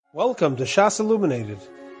Welcome to Shas Illuminated.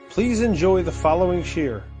 Please enjoy the following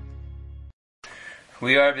shir.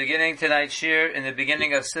 We are beginning tonight's shir in the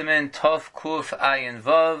beginning of Siman Tov Kuf Ayin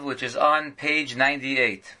Vav, which is on page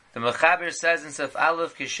 98. The Mechaber says in Sef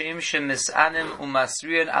Aleph, Kishem Shem Misanim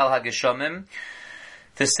Umasriyan Al Hageshamim,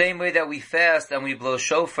 the same way that we fast and we blow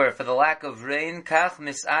shofar for the lack of rain, Kach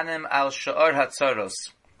Misanim Al Sha'ar Hatzaros.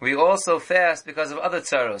 We also fast because of other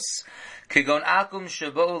tzaros. Kigon akum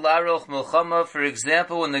shabo laroch milchama, for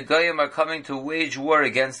example, when the Goyim are coming to wage war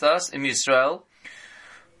against us in Yisrael.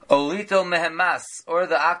 Olito mehemas, or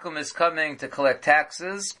the akum is coming to collect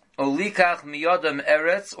taxes. Olikach miyodam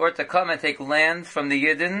eretz, or to come and take land from the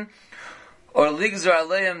Yidden. Or ligzar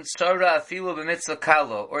aleim tzara afilu b'mitzvah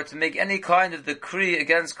kalo, or to make any kind of decree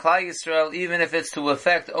against Klal Yisrael, even if it's to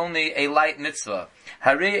affect only a light mitzvah.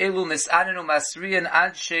 Harei elu misanenu masriyan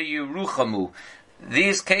ad sheyuruchamu.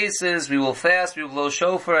 These cases, we will fast, we will blow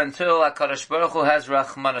shofar until HaKadosh Baruch Hu has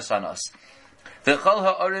rachmanas on us. V'chol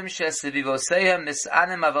ha'orim she'sevivoseihem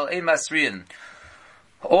misanim aval ein masriyan.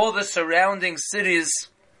 All the surrounding cities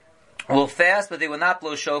will fast, but they will not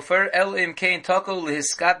blow shofar. El im kein toko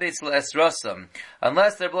lehiskabetz le'esrosam.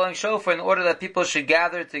 Unless they're blowing shofar in order that people should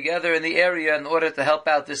gather together in the area in order to help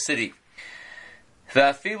out the city.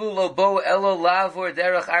 V'afilu lo bo elo lavor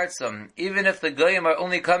derech artzam. Even if the goyim are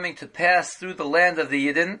only coming to pass through the land of the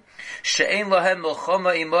Yidden, she'ein lohem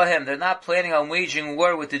milchama imohem. They're not planning on waging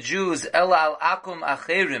war with the Jews. Ela al akum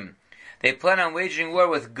acherim. They plan on waging war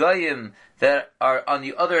with goyim that are on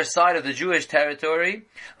the other side of the Jewish territory.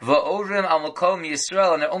 Va'orim al makom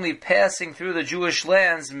Yisrael, and they're only passing through the Jewish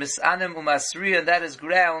lands. Misanim umasri, and that is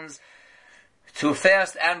grounds to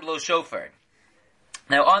fast and blow shofar.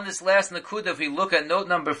 Now, on this last nakuda, if we look at note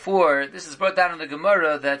number 4, this is brought down in the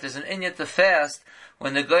Gemara that there's an inyan to fast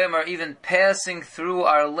when the goyim are even passing through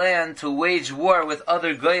our land to wage war with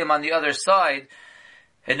other goyim on the other side.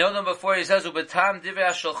 In note number 4, he says, "Ubetam divrei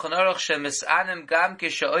Shulchan Aruch shemisanim gam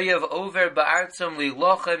kishaoyev over ba'artzam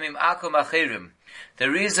lilochem im akum acherim."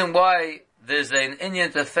 The reason why there's an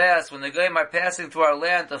inyan to fast when the goyim are passing through our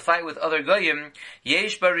land to fight with other goyim,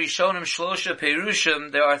 yesh barishonim shlosha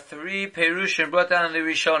perushim. There are 3 perushim brought down in the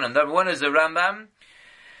Rishonim. Number 1 is the Rambam.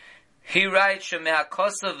 He writes,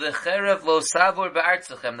 "Shemehakosav v'cherev lo savur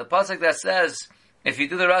ba'artzachem." The pasuk that says, if you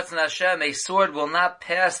do the Ratzon Hashem, a sword will not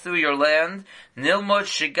pass through your land. Nilmod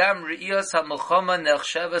shigam re'iyos ha'milchama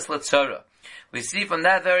nechsheves l'tzara. We see from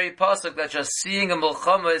that very pasuk that just seeing a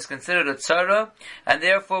milchama is considered a tzara, and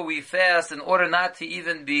therefore we fast in order not to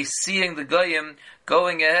even be seeing the goyim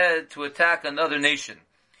going ahead to attack another nation.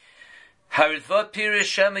 Haritva pirish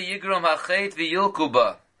shema yigrom hachet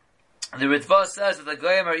v'yilkuba. The Ritva says that the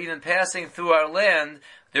goyim are even passing through our land.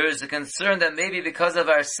 There is a concern that maybe because of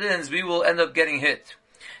our sins we will end up getting hit.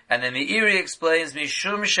 And then Meiri explains,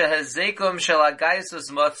 Mishum shehazekum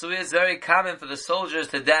shalagaisus matzui, is very common for the soldiers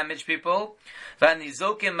to damage people.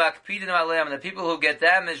 Vanizokim makpidin aleim, the people who get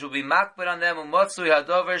damaged will be makpid on them, umatzui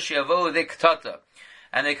hadover shiavohu diktata,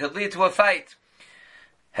 and they could lead to a fight.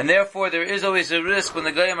 And therefore there is always a risk when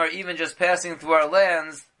the goyim are even just passing through our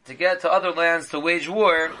lands to get to other lands to wage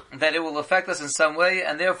war, that it will affect us in some way,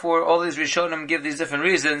 and therefore all these Rishonim give these different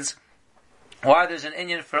reasons why there's an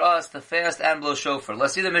inyan for us to fast and blow shofar.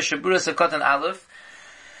 Let's see the Mishaburas Katan Aleph.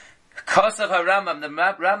 Kosav HaRambam, the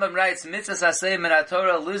Rambam writes, Mitzvahs Aseh min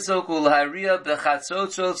HaTorah lizok ulhariya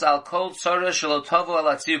bechatzotzos al kol tzara shelo tovo al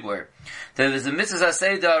hatzibur. There is a Mitzvahs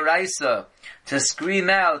Aseh da'araisa to scream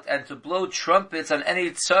out and to blow trumpets on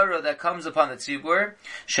any tzara that comes upon the tzibur.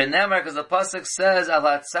 Shenemar, because the pasuk says, Al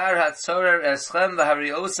hatzar hatzorer eschem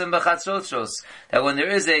v'hariosim bechatzotzos, that when there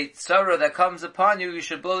is a tzara that comes upon you, you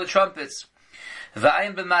should blow the trumpets.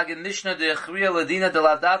 V'ayim b'magin mishnah de'echriya ladina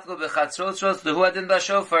de'ladatko bechatzotzos dehu adin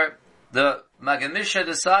b'shofar. The Magen Mishnah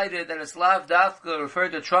decided that it's lav dafka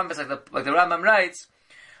referred to trumpets like the Rambam writes,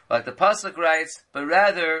 like the pasuk writes, but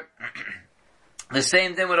rather the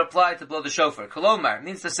same thing would apply to blow the shofar. Kolomar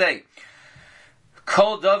means to say,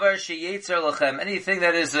 Kol davar sheyetzer lachem, anything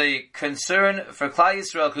that is a concern for Klal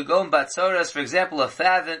Yisrael, kugom batzoras, for example, a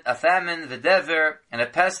famine, the dever, and a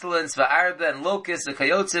pestilence, va'arba, and locusts, the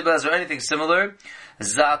kayotzibas, or anything similar.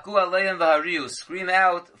 Zaku aleim v'hariu, scream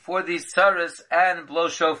out for these tzaras and blow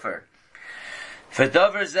shofar. For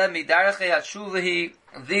davar zeh midarchei hatshuvahi,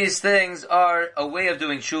 these things are a way of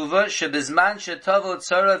doing tshuva. Shebizman shetavo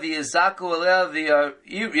tzara v'yizaku aleh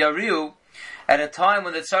v'yariu, at a time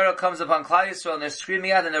when the tzara comes upon Klal Yisrael and they're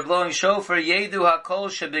screaming out and they're blowing shofar, yedu hakol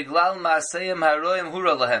shebiglal ma'aseyim haroim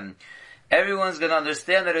hura lahem. Everyone's going to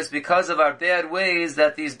understand that it's because of our bad ways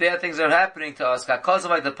that these bad things are happening to us. Because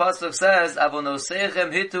like the pasuk says,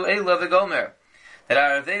 avonosechem hitu eila v'gomer, that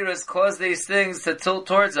our aveiros cause these things to tilt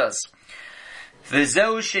towards us.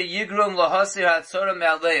 V'zeu sheyigrom lahasir hatzara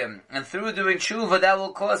me'aleim. And through doing tshuva, that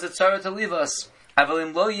will cause the tzara to leave us.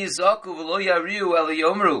 Avalim lo yizaku v'lo yariu el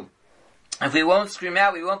yomru. If we won't scream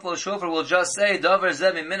out, we won't blow shofar, we'll just say, Davar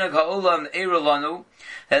zeh minhag ha'olam eira lanu,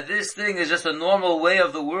 that this thing is just a normal way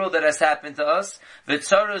of the world that has happened to us.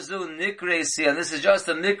 V'tzara zu nikresi, and this is just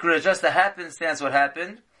a mikra, just a happenstance what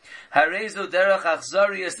happened. Harezu derech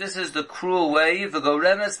achzarius, this is the cruel way.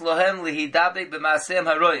 V'goremes lohem lihidabek b'maseim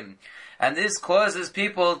haroim. And this causes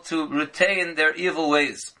people to retain their evil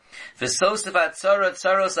ways. V'sosef atzara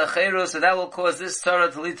tzaros acheros, and that will cause this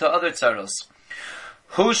tzara to lead to other tzaros.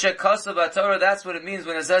 Hu shekasav b'Torah, that's what it means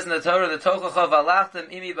when it says in the Torah, the tochacha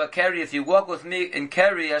v'alachtem imi b'keri, if you walk with me in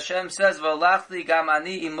keri, Hashem says, v'alachti gam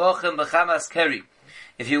ani imochem b'chamas keri.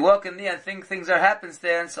 If you walk in me and think things are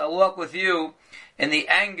happenstance, I'll walk with you in the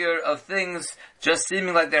anger of things just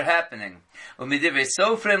seeming like they're happening. U'midivrei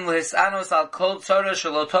sofrim l'hisanos al kol tzara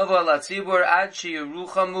shelo tovo al hatzibur ad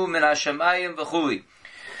sheyeruchamu min hashamayim v'chui.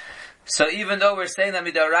 So even though we're saying that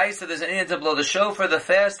midaraisa there's an need to blow the shofar, the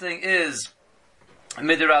fasting is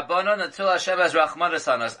midrabanan until Hashem has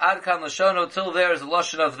rachmanas on us. Ad kan l'shono, till there is the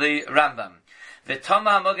lashon of the Rambam.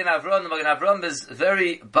 V'tama Magen Avram, the Magen Avram is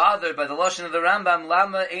very bothered by the lashon of the Rambam.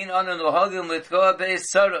 Lama ein anu nohagim litkoa beis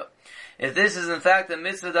tzara. If this is in fact a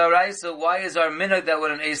mitzvah daraisa, why is our minhag that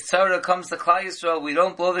when an eis tzara comes to Klal Yisrael, we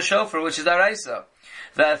don't blow the shofar, which is daraisa?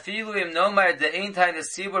 V'afilu im nomar de'ein tainas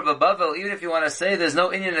tzibur b'Bavel, even if you want to say there's no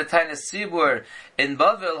inyan of tainas tzibur in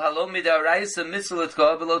Bavel, halom midaraisa mitzvah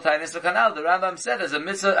litkoa below tainas l'kanal. The Rambam said there's a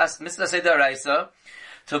mitzvah say daraisa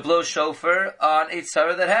to blow shofar on a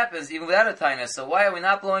tzara that happens even without a tainas. So why are we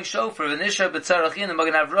not blowing shofar? V'nisha b'tzarachin, the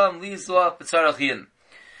Magen Avram leaves off b'tzarachin.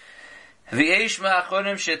 V'yeshma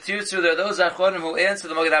achronim shetirtzu, there are those achronim who answer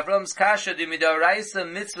the Magen Avram's kasha, the midaraisa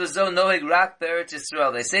mitzvah zo noheg rak be'eretz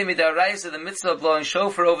Yisrael. They say midaraisa, the mitzvah of blowing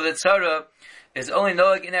shofar over the tzara, is only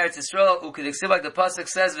noheg in Eretz Yisrael, u'kediksiv, like the pasuk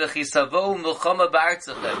says, v'chisavo milchama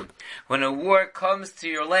ba'artzachem. When a war comes to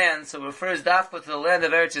your land, so it refers dafka to the land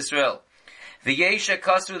of Eretz Yisrael. V'yesha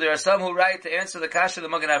kasru, there are some who write to answer the kasha of the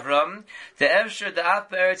Magen Avram, the evshir da'af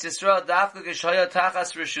be'eretz Yisrael, dafka g'shaya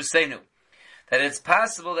tachas rishusenu. That it's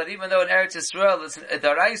possible that even though in Eretz Yisrael it's a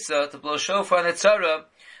daraisa to blow shofar on a tzara,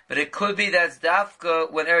 but it could be that's dafka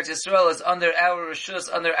when Eretz Yisrael is under our rishus,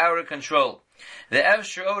 under our control. The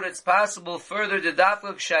Evshirot, it's possible further the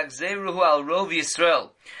dafka k'shagzeruhu al rov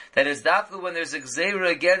Yisrael. That is dafka when there's a gzeru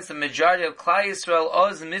against the majority of Klal Yisrael,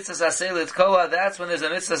 oz mitzvah aseh litkoa, that's when there's a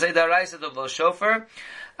mitzvah aseh daraisa to blow shofar.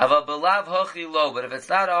 Aval belav hochi lo, but if it's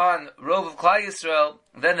not on rov of Klal Yisrael,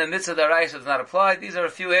 then the mitzvah daraisa does not apply. These are a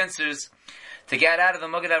few answers to get out of the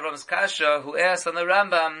Magen Avram's kasha, who asked on the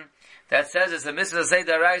Rambam, that says it's a mitzvah say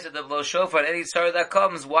daraisa to blow shofar, and any tzara that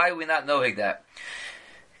comes, why are we not knowing that?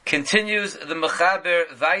 Continues the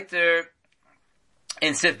Mechaber weiter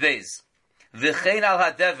in Sif Beis. V'chein al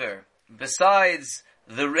hadever, besides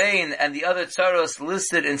the rain and the other tzaros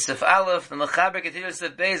listed in Sif Aleph, the Mechaber continues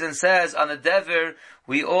Sif Beis and says, on the dever,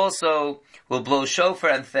 we also will blow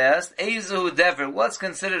shofar and fast. Eizu dever, what's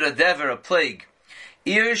considered a dever, a plague?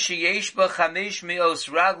 Ir sheyesh ba chamesh me'os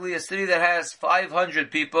ragli, a city that has 500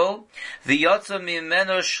 people. V'yotza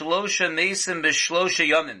mimeno shlosha mesim b'shlosha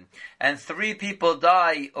yomim, and 3 people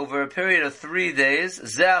die over a period of 3 days.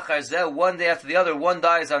 Zeh achar zeh, one day after the other. One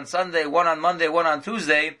dies on Sunday, one on Monday, one on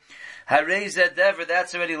Tuesday. Harei zeh dever,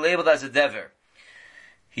 that's already labeled as a dever.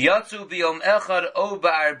 Yatsu biyom echad o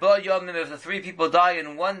ba'arba yomim, if the 3 people die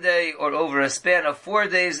in 1 day or over a span of 4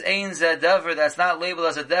 days, ein zeh dever, that's not labeled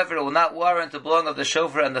as a dever, it will not warrant the blowing of the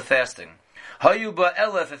shofar and the fasting. Hayu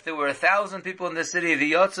ba'elef, if there were 1,000 people in the city,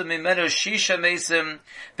 v'yatsu mimenu shisha mesim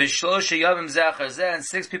b'shlosha yomim zachar zeh, and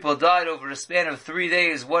 6 people died over a span of 3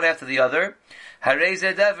 days, one after the other. Harei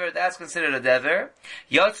zeh dever, that's considered a dever.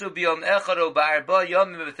 Yatsu biyom echad o ba'arba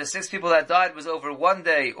yomim, if the 6 people that died was over 1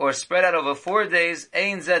 day or spread out over 4 days,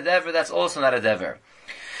 ein zeh dever, that's also not a dever.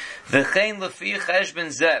 V'chein lefi cheshbon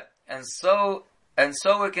zeh, and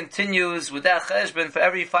so it continues with that cheshbon. For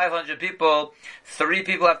every 500 people, 3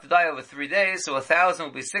 people have to die over 3 days, so 1,000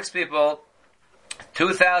 will be 6 people,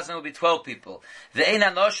 2,000 will be 12 people. Ve'ein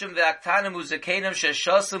anoshim ve'aktanim u'zakenim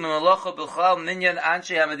she'shasim u'malocha b'chal minyan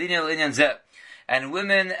anshe hamadinyan l'inyan zeh. And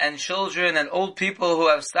women and children and old people who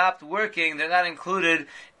have stopped working, they're not included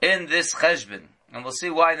in this cheshbon. And we'll see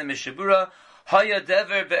why in the Mishabura. Haya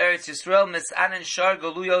dever be'eretz Yisrael mis'anin shar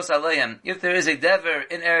galuyos aleihem. If there is a dever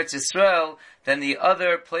in Eretz Yisrael, then the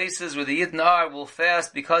other places where the Yidden are will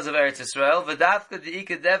fast because of Eretz Yisrael. V'dafka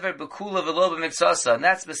de'ika dever b'kula v'lo b'miksasa. And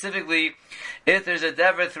that's specifically if there's a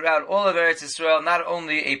dever throughout all of Eretz Yisrael, not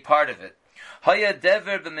only a part of it. Haya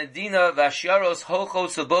dever b'medina v'ashyaros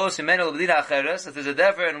hochot sabos imenu l'medina acheres. If there's a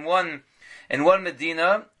dever in in one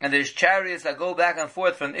Medina, and there's chariots that go back and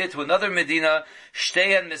forth from it to another Medina,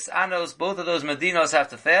 Shtei and Misanos, both of those Medinos have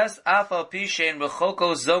to fast, Afal Pishein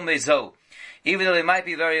Rechoko Zo Mezo. Even though they might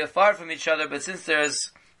be very far from each other, but since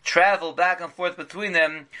there's travel back and forth between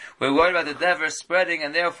them, we're worried about the dever spreading,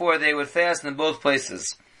 and therefore they would fast in both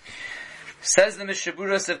places. Says the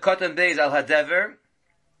Mishaburas of Katan Beis al Hadever,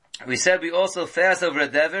 we said we also fast over a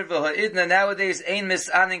dever. V'ha'idna nowadays ain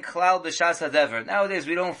misanin klal b'shas hadever. Nowadays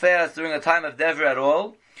we don't fast during a time of dever at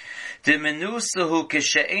all. D'menusahu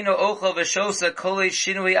k'she'eno ochel v'shosa kolei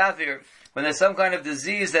shinui avir. When there's some kind of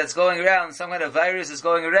disease that's going around, some kind of virus is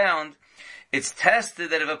going around, it's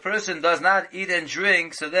tested that if a person does not eat and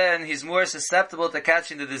drink, so then he's more susceptible to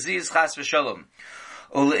catching the disease, chas v'shalom.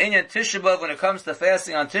 Ule'inyan Tisha B'Av, when it comes to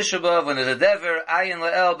fasting on Tisha B'Av, when there's a dever, ayin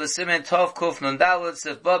la'el b'simen tov kuf nun daled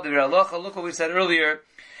sif b'av b'bralocha. Look what we said earlier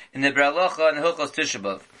in the bralocha and Hilchos Tisha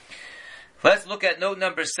B'Av. Let's look at note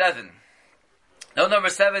number 7. Note number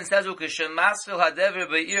 7 says, Ukeshem masfil hadever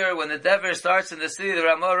b'ir, when the dever starts in the city, the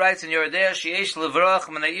Ramah writes in Yeridea, sheyesh levrach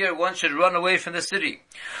mena'ir, one should run away from the city.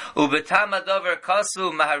 Ubetam hadavar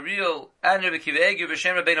kasu maharil, and Rabbi Kiva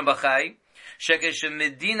b'shem Rabbeinu Bachai, shekeshem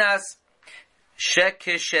medinas,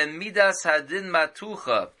 Shekeshem midas hadin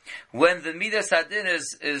matucha. When the midas hadin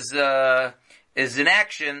is in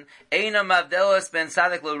action, eina mavdelos ben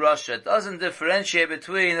tzaddik l'rasha. It doesn't differentiate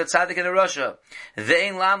between the tzaddik and the rasha.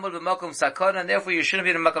 Ve'ein lamud b'makom sakana, and therefore you shouldn't be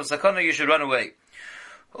in a makom sakana, you should run away.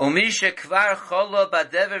 Umisha kvar chola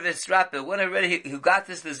badever v'srape. When already he got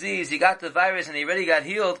this disease, he got the virus, and he already got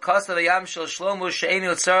healed, kasav v'yam shel shlomo she'enu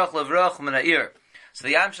tzarach levrach mena'ir. So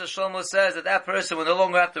the Yam Shel Shlomo says that person will no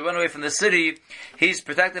longer have to run away from the city. He's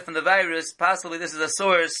protected from the virus. Possibly this is a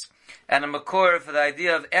source and a makor for the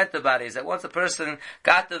idea of antibodies. That once a person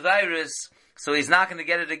got the virus, so he's not going to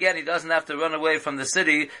get it again. He doesn't have to run away from the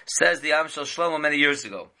city, says the Yam Shel Shlomo many years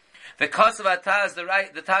ago. The Kosav Ataz,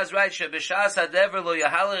 the Taz writes, Shebishas hadever lo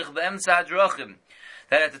yahalich be'emtza hadrachim.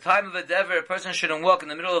 That at the time of a dever, a person shouldn't walk in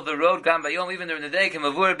the middle of the road, gam bayom, even during the day,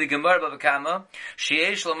 kemavur b'gemar b'vakama,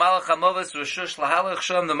 sheyesh l'malach hamavis r'shush l'halach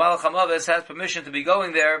shom, the malach hamavis has permission to be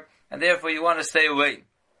going there, and therefore you want to stay away.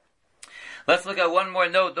 Let's look at one more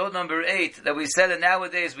note number 8, that we said that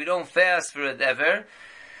nowadays we don't fast for a dever.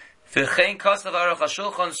 V'chein kosav aruch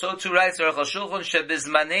hashulchan, so too writes aruch hashulchan,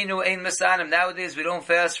 shebizmanenu ein mesanim, nowadays we don't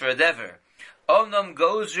fast for a dever. Omnam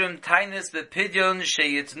gozrim tainis bepidyon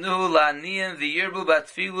sheyitnu la'aniyim v'yirbu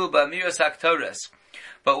batfilu b'amiras haktoras.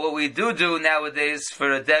 But what we do nowadays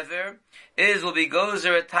for a dever is will be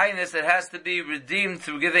gozer a tainis that has to be redeemed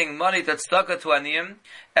through giving money to tzedakah to aniyim,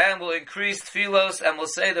 and will increase tfilos, and will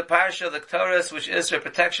say the parsha of the ktoras, which is for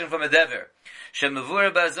protection from a dever.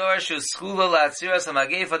 Shemavur bazor shu skula la'atziras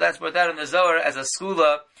ha'magefa, that's brought out in the Zohar as a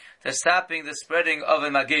skula to stopping the spreading of a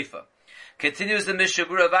magefa. Continues the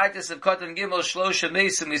Mishabura Vaitis of Katan Gimel Shlosha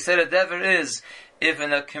Mesim. We said a dever is, if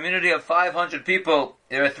in a community of 500 people,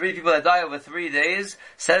 there are 3 people that die over 3 days,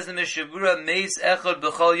 says the Mishabura, Meis Echad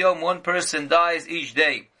B'chol Yom, one person dies each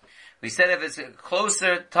day. We said if it's a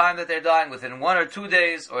closer time that they're dying, within 1 or 2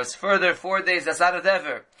 days, or it's further 4 days, that's not a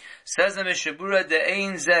dever. Says the Mishabura,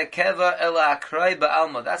 De'ein Ze Keva Ela Akrai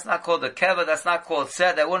Ba'alma. That's not called a Keva, that's not called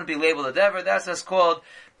Set, that wouldn't be labeled a dever, that's just called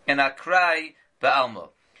an Akrai Ba'alma.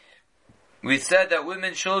 We said that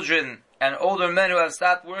women, children, and older men who have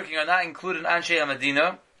stopped working are not included in Anshe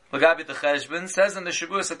HaMedina. L'gabi T'cheshbon, says in the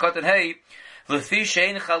Shabbos HaKotan Hey, L'fi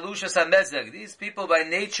shein chalushas hamezeg. These people by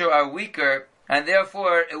nature are weaker, and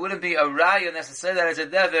therefore it wouldn't be a raya necessarily that it's a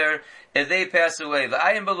dever if they pass away.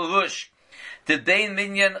 V'ayim beluvush, the bein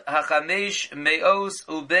minyan hachamesh me'os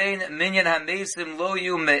ubein minyan hamesim lo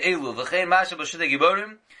yu me'elu. V'chein masha b'shut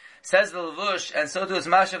giborim, says the Levush, and so too is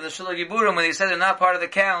masha of the Shul Giburim, when he said they're not part of the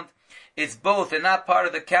count. It's both, they're not part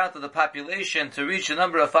of the count of the population to reach a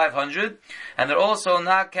number of 500, and they're also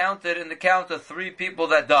not counted in the count of 3 people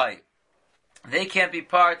that die. They can't be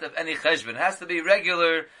part of any cheshbon. It has to be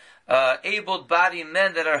regular, able-bodied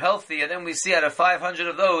men that are healthy, and then we see out of 500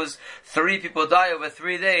 of those, 3 people die over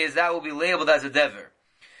 3 days, that will be labeled as a dever.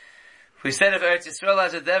 We said if Eretz Yisrael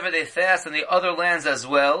has a dever, they fast in the other lands as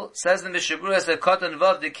well. Says the Mishabura, said Kotan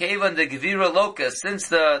Vav, the Kevan, the Gvira Loka, since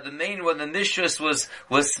the main one, the mistress was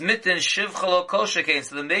smitten, Shivcha Lo Kol Shekain,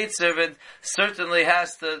 so the maidservant certainly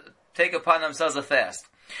has to take upon themselves a fast.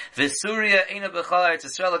 V'Surya Eina B'chal Eretz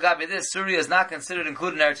Yisrael, Agabi this, Surya is not considered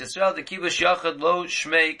included in Eretz Yisrael, the Kibush Yachid Lo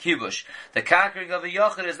Shmei Kibush. The conquering of a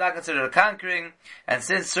Yachid is not considered a conquering, and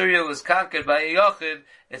since Surya was conquered by a Yachid,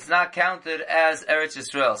 it's not counted as Eretz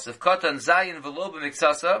Yisrael. Sivkotan Zayin V'lo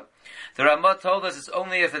B'Miksasa. The Ramah told us it's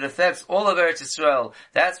only if it affects all of Eretz Yisrael.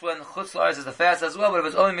 That's when Chutz La'aretz is a fast as well, but if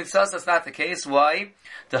it's only Miksasa, that's not the case. Why?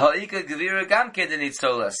 The Ha'ika Gevira Gam Kedin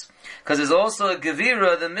Nitzolas. Because there's also a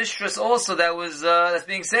Gevira, the mistress also that was, that's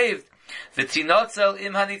being saved. V'tinotzel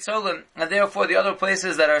im hanitzolim. And therefore the other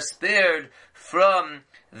places that are spared from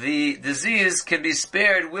the disease can be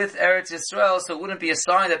spared with Eretz Yisrael, so it wouldn't be a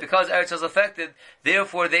sign that because Eretz Yisrael is affected,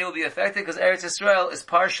 therefore they will be affected, because Eretz Yisrael is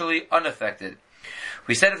partially unaffected.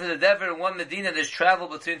 We said if there's a dever in one Medina, there's travel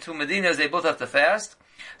between two Medinas, they both have to fast.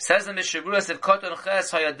 Says the Mishabura, Sev Koton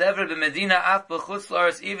Ches, Haya dever b'Medina, Af b'chutz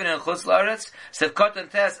la'aretz, even in chutz la'aretz, Sev Koton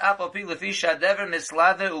Tes, Af al-pi lefisha dever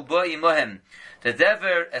mislader ubo imohem. The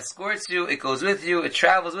dever escorts you, it goes with you, it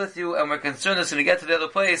travels with you, and we're concerned that when you get to the other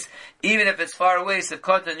place, even if it's far away, Sev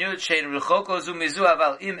Koton Yud, Shein Rechoko Zu Mizu,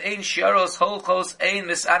 Aval Im Ein Shiaros Holchos, Ein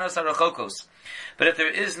Misanos HaRechokos. But if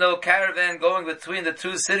there is no caravan going between the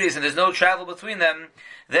two cities and there's no travel between them,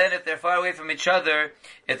 then if they're far away from each other,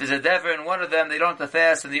 if there's a dever in one of them, they don't have to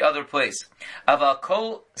fast in the other place. Aval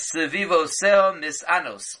kol sevivo seho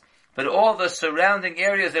misanos. But all the surrounding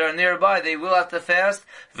areas that are nearby, they will have to fast.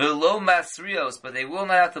 Velo masrios, but they will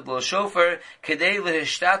not have to blow shofar. Kedei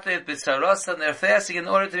lehishtatev b'tzaros, and they're fasting in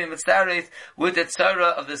order to be mitzaref with the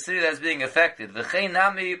tzara of the city that's being affected. V'chein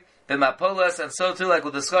nami b'mapolas, and so too, like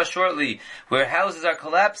we'll discuss shortly, where houses are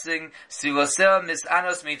collapsing, sivoseh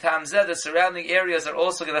misanos mitam zeh, the surrounding areas are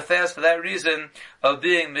also going to fast for that reason of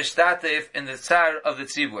being mishtatev in the tzar of the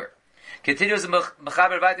tzibur. Continues the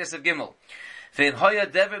Mechaber Vaytes of Gimel.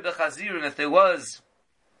 If there was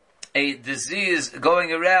a disease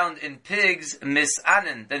going around in pigs,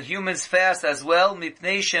 misanin, then humans fast as well,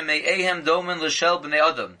 because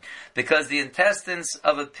the intestines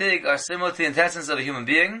of a pig are similar to the intestines of a human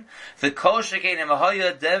being. Certainly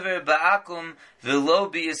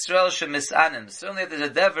if there's a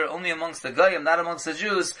dever only amongst the Goyim, not amongst the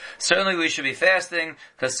Jews, certainly we should be fasting,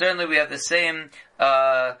 because certainly we have the same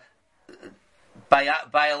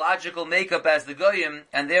biological makeup as the Goyim,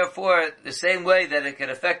 and therefore the same way that it can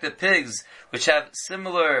affect the pigs, which have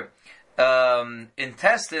similar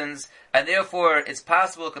intestines, and therefore it's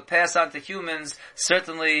possible it could pass on to humans.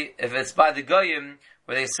 Certainly, if it's by the Goyim,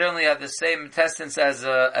 where they certainly have the same intestines as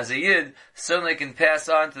a Yid, certainly can pass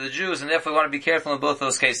on to the Jews, and therefore we want to be careful in both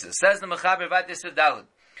those cases. Says the Mechaber Vaytes Daled.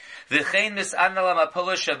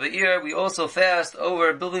 We also fast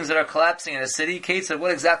over buildings that are collapsing in a city. Kate said,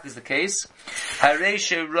 what exactly is the case? We're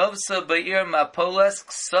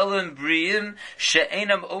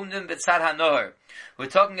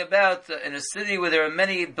talking about in a city where there are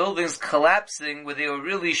many buildings collapsing, where there were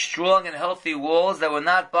really strong and healthy walls that were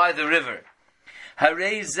not by the river.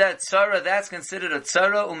 That's considered a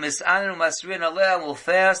tzara, and we'll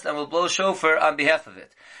fast and we'll blow shofar on behalf of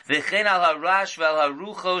it. So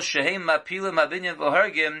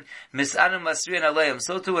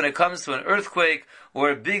too, when it comes to an earthquake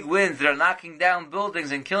or big winds that are knocking down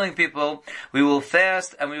buildings and killing people, we will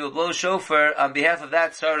fast and we will blow shofar on behalf of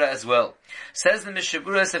that tzara as well. Says the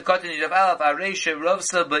Mishabura,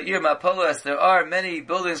 there are many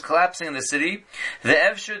buildings collapsing in the city.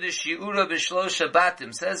 Says the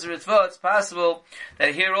Ritva, it's possible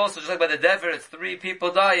that here also, just like by the Dever, it's 3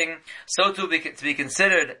 people dying, so to be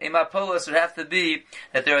considered a Mapolas would have to be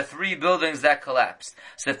that there are 3 buildings that collapsed.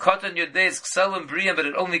 So but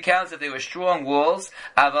it only counts if they were strong walls.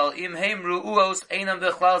 But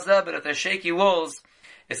if they're shaky walls,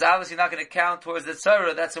 it's obviously not going to count towards the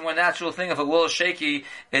tzara. That's a more natural thing. If a wall is shaky,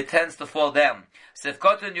 it tends to fall down. It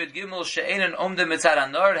has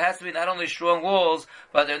to be not only strong walls,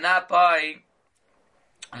 but they're not by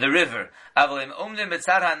the river.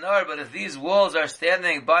 But if these walls are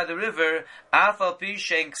standing by the river,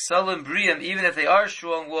 even if they are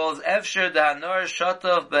strong walls,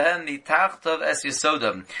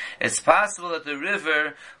 it's possible that the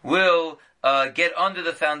river will get under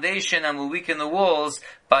the foundation and will weaken the walls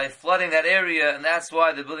by flooding that area, and that's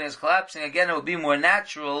why the building is collapsing. Again, it would be more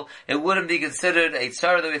natural. It wouldn't be considered a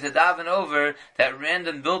tzara that we have to daven over, that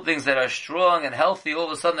random buildings that are strong and healthy, all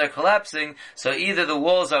of a sudden they're collapsing, so either the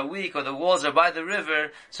walls are weak or the walls are by the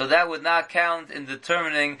river, so that would not count in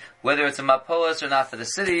determining whether it's a mapolas or not for the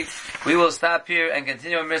city. We will stop here and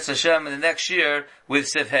continue our Mitzvah Hashem in the next year with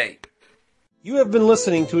Sif Hey. You have been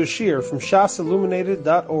listening to a shiur from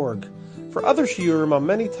shasilluminated.org. For other shiurim on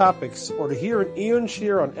many topics, or to hear an Iyun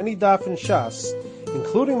shiur on any daf in Shas,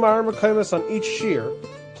 including Mara Mekaymas on each shiur,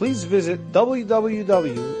 please visit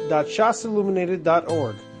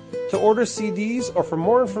www.shasilluminated.org. To order CDs or for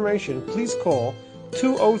more information, please call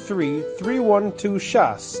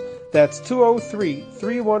 203-312-SHAS. That's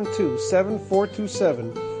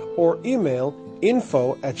 203-312-7427 or email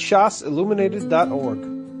info@shasilluminated.org.